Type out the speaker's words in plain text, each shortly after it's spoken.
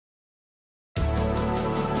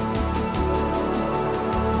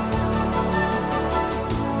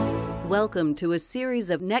Welcome to a series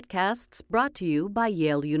of netcasts brought to you by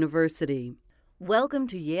Yale University. Welcome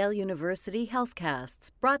to Yale University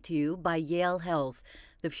Healthcasts, brought to you by Yale Health.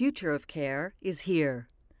 The future of care is here.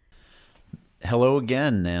 Hello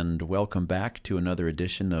again, and welcome back to another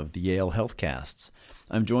edition of the Yale Healthcasts.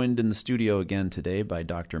 I'm joined in the studio again today by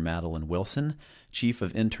Dr. Madeline Wilson, Chief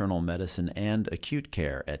of Internal Medicine and Acute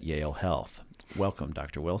Care at Yale Health. Welcome,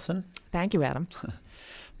 Dr. Wilson. Thank you, Adam.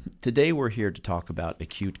 Today we're here to talk about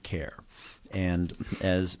acute care. And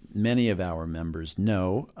as many of our members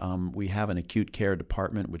know, we have an acute care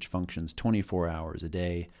department which functions 24 hours a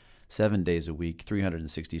day, 7 days a week,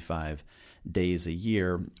 365 days a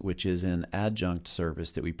year, which is an adjunct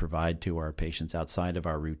service that we provide to our patients outside of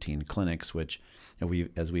our routine clinics, which,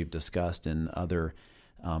 as we've discussed in other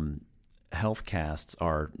healthcasts,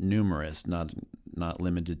 are numerous, not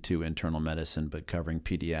limited to internal medicine, but covering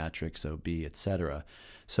pediatrics, OB, etc.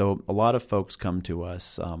 So a lot of folks come to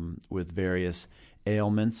us with various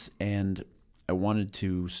ailments, and I wanted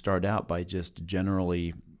to start out by just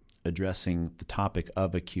generally addressing the topic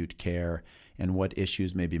of acute care and what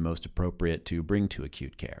issues may be most appropriate to bring to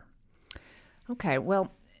acute care. Okay,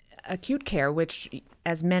 well, acute care, which,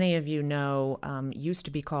 as many of you know, used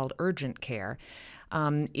to be called urgent care,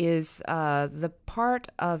 is the part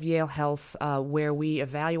of Yale Health where we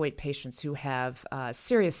evaluate patients who have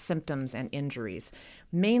serious symptoms and injuries,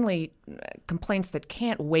 mainly complaints that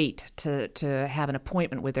can't wait to have an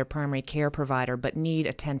appointment with their primary care provider but need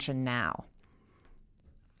attention now.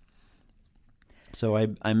 So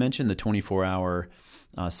I mentioned the 24-hour,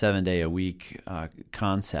 7-day-a-week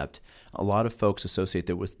concept. A lot of folks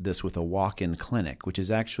associate this with a walk-in clinic, which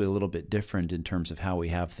is actually a little bit different in terms of how we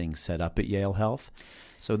have things set up at Yale Health.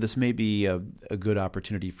 So this may be a good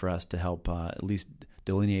opportunity for us to help at least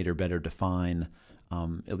delineate or better define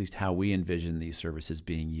at least how we envision these services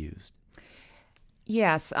being used.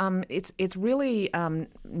 Yes, it's really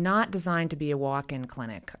not designed to be a walk-in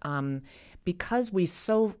clinic. Because we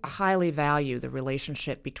so highly value the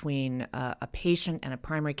relationship between a patient and a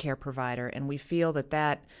primary care provider, and we feel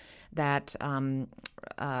that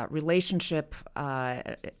relationship,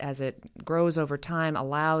 as it grows over time,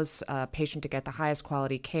 allows a patient to get the highest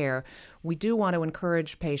quality care, we do want to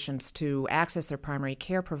encourage patients to access their primary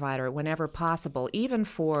care provider whenever possible, even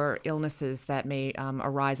for illnesses that may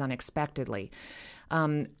arise unexpectedly.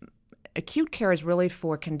 Acute care is really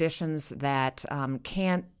for conditions that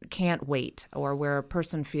can't wait, or where a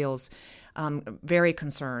person feels very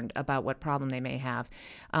concerned about what problem they may have.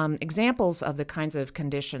 Examples of the kinds of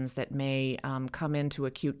conditions that may come into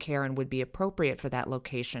acute care and would be appropriate for that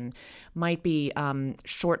location might be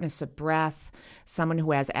shortness of breath, someone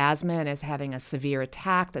who has asthma and is having a severe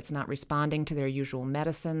attack that's not responding to their usual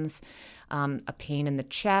medicines, a pain in the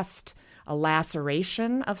chest, a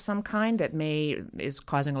laceration of some kind that is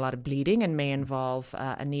causing a lot of bleeding and may involve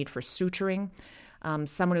a need for suturing,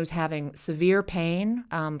 someone who's having severe pain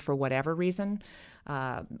for whatever reason,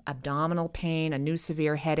 abdominal pain, a new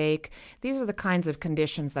severe headache. These are the kinds of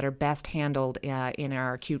conditions that are best handled in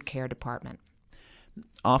our acute care department.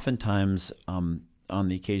 Oftentimes, on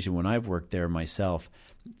the occasion when I've worked there myself,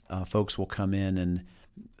 folks will come in and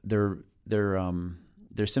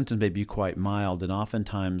their symptoms may be quite mild, and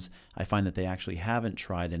oftentimes I find that they actually haven't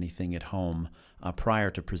tried anything at home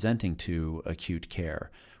prior to presenting to acute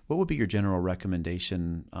care. What would be your general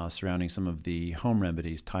recommendation surrounding some of the home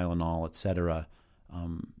remedies, Tylenol, et cetera,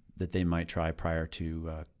 that they might try prior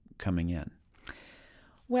to coming in?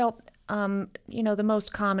 Well, the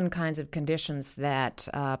most common kinds of conditions that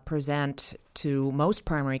present to most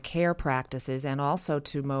primary care practices and also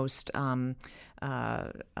to most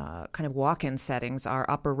kind of walk-in settings are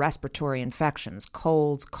upper respiratory infections,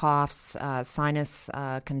 colds, coughs, sinus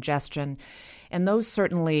congestion, and those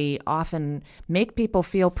certainly often make people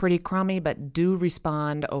feel pretty crummy, but do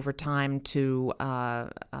respond over time to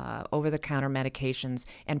over-the-counter medications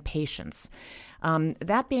and patience.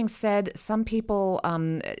 That being said, some people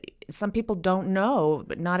don't know,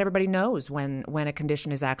 but not everybody knows when a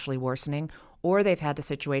condition is actually worsening, or they've had the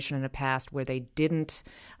situation in the past where they didn't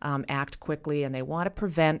act quickly and they want to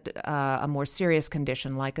prevent a more serious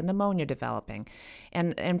condition like a pneumonia developing.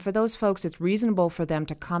 And for those folks, it's reasonable for them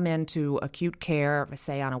to come into acute care,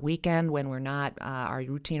 say on a weekend when we're not, our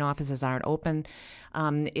routine offices aren't open,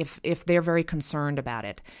 if they're very concerned about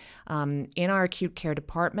it. In our acute care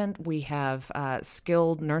department, we have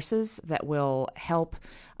skilled nurses that will help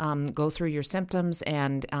go through your symptoms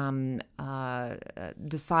and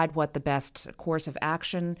decide what the best course of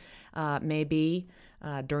action may be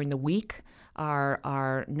during the week.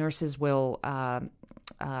 Our nurses will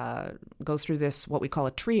go through this, what we call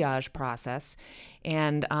a triage process.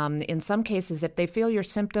 And in some cases, if they feel your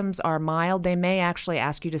symptoms are mild, they may actually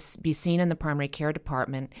ask you to be seen in the primary care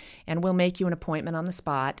department, and we'll make you an appointment on the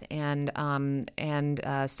spot and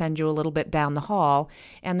send you a little bit down the hall.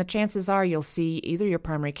 And the chances are you'll see either your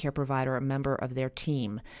primary care provider or a member of their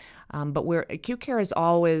team. But acute care is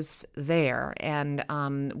always there, and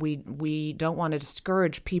we don't want to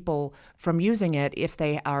discourage people from using it if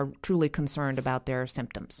they are truly concerned about their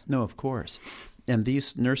symptoms. No, of course. And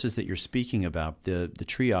these nurses that you're speaking about, the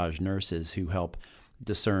triage nurses who help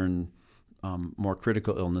discern more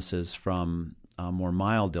critical illnesses from more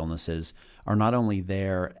mild illnesses, are not only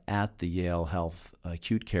there at the Yale Health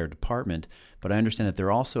Acute Care Department, but I understand that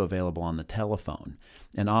they're also available on the telephone.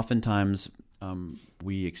 And oftentimes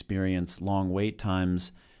we experience long wait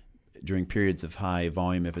times during periods of high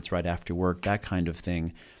volume, if it's right after work, that kind of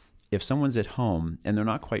thing. If someone's at home and they're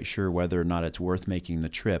not quite sure whether or not it's worth making the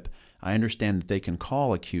trip, I understand that they can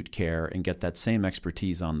call acute care and get that same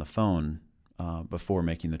expertise on the phone before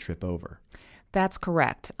making the trip over. That's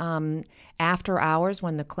correct. After hours,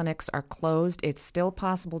 when the clinics are closed, it's still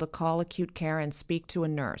possible to call acute care and speak to a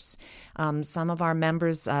nurse. Some of our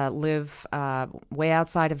members live way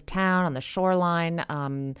outside of town on the shoreline,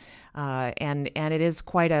 and it is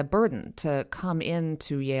quite a burden to come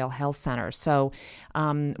into Yale Health Center. So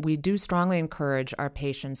we do strongly encourage our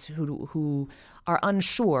patients who are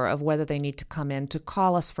unsure of whether they need to come in to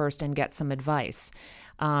call us first and get some advice.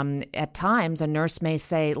 At times, a nurse may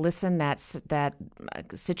say, listen, that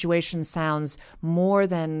situation sounds more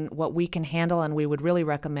than what we can handle, and we would really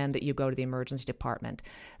recommend that you go to the emergency department.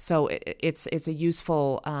 So it's a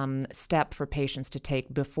useful step for patients to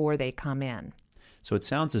take before they come in. So it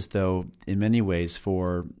sounds as though, in many ways,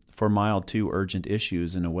 for mild to urgent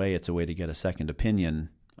issues, in a way, it's a way to get a second opinion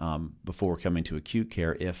before coming to acute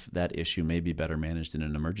care if that issue may be better managed in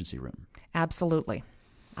an emergency room. Absolutely.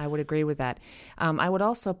 I would agree with that. I would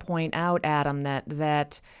also point out, Adam,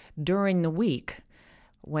 that during the week,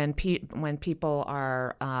 when people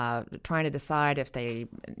are trying to decide if they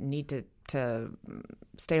need to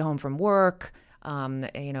stay home from work,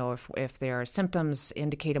 if their symptoms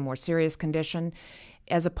indicate a more serious condition,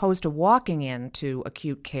 as opposed to walking into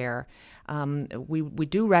acute care, we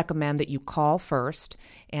do recommend that you call first,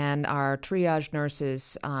 and our triage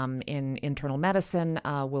nurses in internal medicine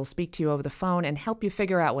will speak to you over the phone and help you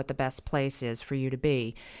figure out what the best place is for you to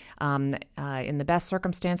be. In the best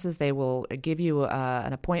circumstances, they will give you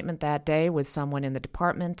an appointment that day with someone in the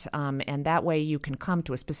department, and that way you can come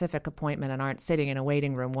to a specific appointment and aren't sitting in a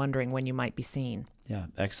waiting room wondering when you might be seen. Yeah,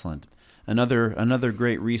 excellent. Another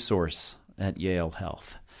great resource at Yale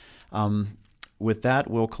Health. With that,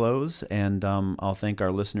 we'll close, and I'll thank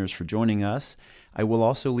our listeners for joining us. I will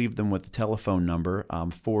also leave them with the telephone number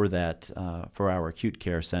for our acute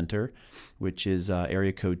care center, which is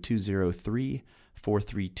area code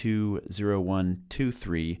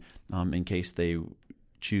 203-432-0123, in case they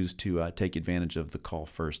choose to take advantage of the Call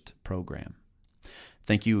First program.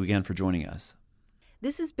 Thank you again for joining us.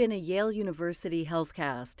 This has been a Yale University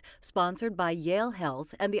Healthcast, sponsored by Yale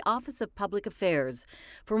Health and the Office of Public Affairs.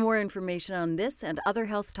 For more information on this and other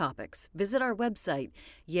health topics, visit our website,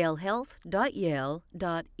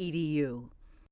 yalehealth.yale.edu.